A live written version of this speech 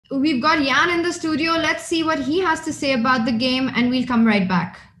we've got Jan in the studio. Let's see what he has to say about the game, and we'll come right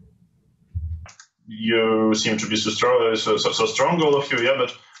back. You seem to be so strong, all of you, yeah,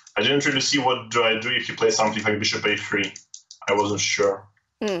 but I didn't really see what do I do if you play something like bishop a3. I wasn't sure.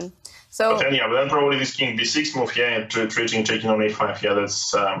 So, but then, yeah, but then probably this king b6 move, yeah, and taking on a5, yeah,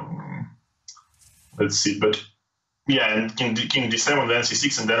 that's let's see, but yeah, and king d7, then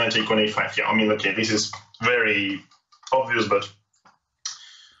c6, and then I take on a5. Yeah, I mean, okay, this is very obvious, but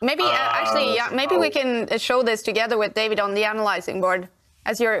maybe actually, yeah, maybe we can show this together with David on the analyzing board.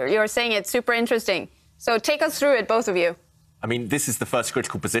 As you're saying, it's super interesting. So take us through it, both of you. I mean, this is the first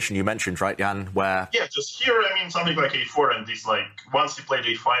critical position you mentioned, right, Jan? Where just here, I mean, something like a4, and this, like, once he played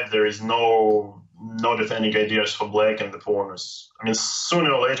a5, there is no defending ideas for black, and the pawn is, I mean,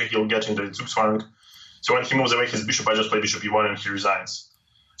 sooner or later he'll get into the Zugzwang. So when he moves away his bishop, I just play bishop e1 and he resigns.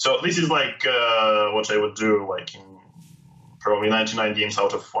 So this is like what I would do, like, in probably 99 games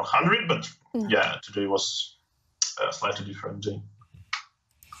out of 100, but yeah, today was a slightly different day.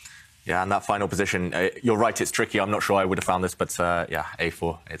 Yeah, and that final position, you're right, it's tricky. I'm not sure I would have found this, but yeah,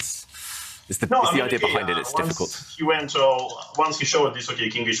 a4, it's the idea behind it. It's difficult. He went, once he showed this, okay,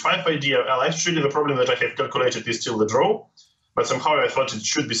 king h5 idea, well, actually the problem that I have calculated is still the draw, but somehow I thought it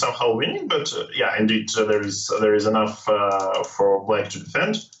should be somehow winning, but yeah, indeed, there is enough for black to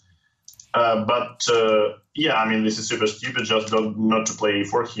defend. But yeah, I mean, this is super stupid, just not to play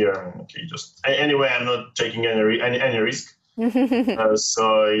e4 here. Okay, just anyway, I'm not taking any risk.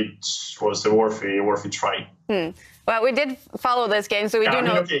 So it was a worthy try. Well, we did follow this game, so we do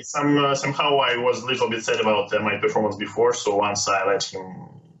know. Okay, somehow I was a little bit sad about my performance before, so once I let him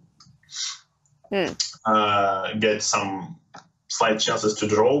get some slight chances to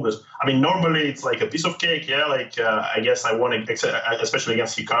draw, but I mean, normally it's like a piece of cake, yeah. Like I guess I won, especially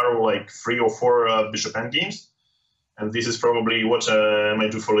against Hikaru, like 3 or 4 bishop endgames, and this is probably what I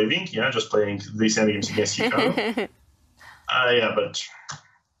might do for a living, yeah, just playing these endgames against Hikaru. Yeah, but,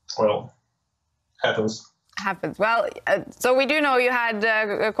 well, happens. Well, so we do know you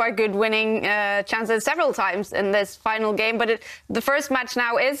had quite good winning chances several times in this final game, but the first match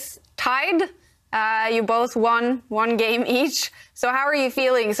now is tied. You both won 1 game each. So how are you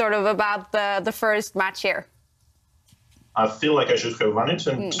feeling sort of about the first match here? I feel like I should have won it,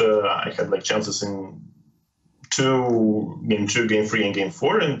 and I had like chances in game 2, game 3, and game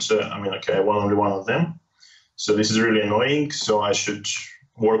 4, and I mean, okay, I won only one of them. So this is really annoying. So I should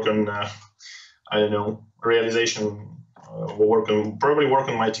work on, I don't know, realization. Probably work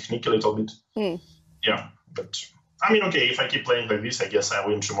on my technique a little bit. Yeah, but I mean, okay, if I keep playing like this, I guess I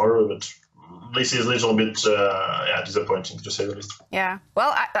win tomorrow. But this is a little bit disappointing, to say the least. Yeah.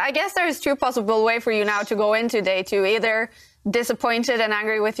 Well, I guess there's 2 possible ways for you now to go into day 2. Either disappointed and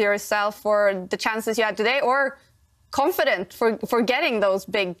angry with yourself for the chances you had today, or confident for getting those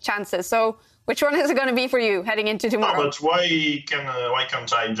big chances. So which one is it going to be for you heading into tomorrow? No, but why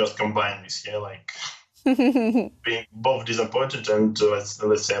can't I just combine this here, like being both disappointed and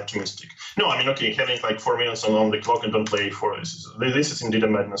let's say optimistic? No, I mean, okay, having like 4 minutes on the clock and don't play for this is indeed a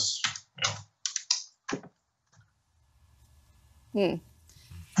madness. Yeah.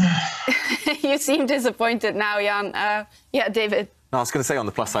 You seem disappointed now, Jan. Yeah, David. No, I was going to say on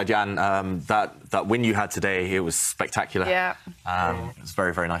the plus side, Jan, that win you had today, it was spectacular. Yeah. It was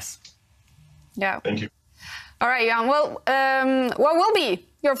very, very nice. Yeah. Thank you. All right, Jan. Well, what will be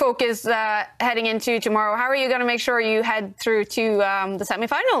your focus heading into tomorrow? How are you going to make sure you head through to the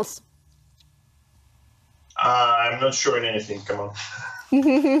semifinals? I'm not sure in anything. Come on.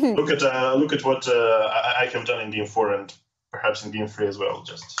 look at what I have done in game 4 and perhaps in game 3 as well.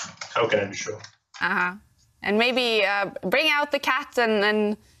 Just how can I be sure? And maybe bring out the cat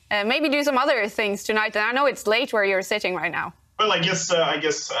and maybe do some other things tonight. And I know it's late where you're sitting right now. Well, I guess I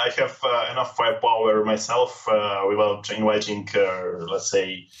have enough firepower myself without inviting, let's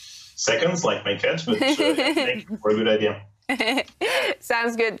say, seconds like my cat. But thank you for a good idea.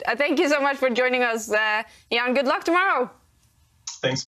 Sounds good. Thank you so much for joining us, Jan. Good luck tomorrow. Thanks.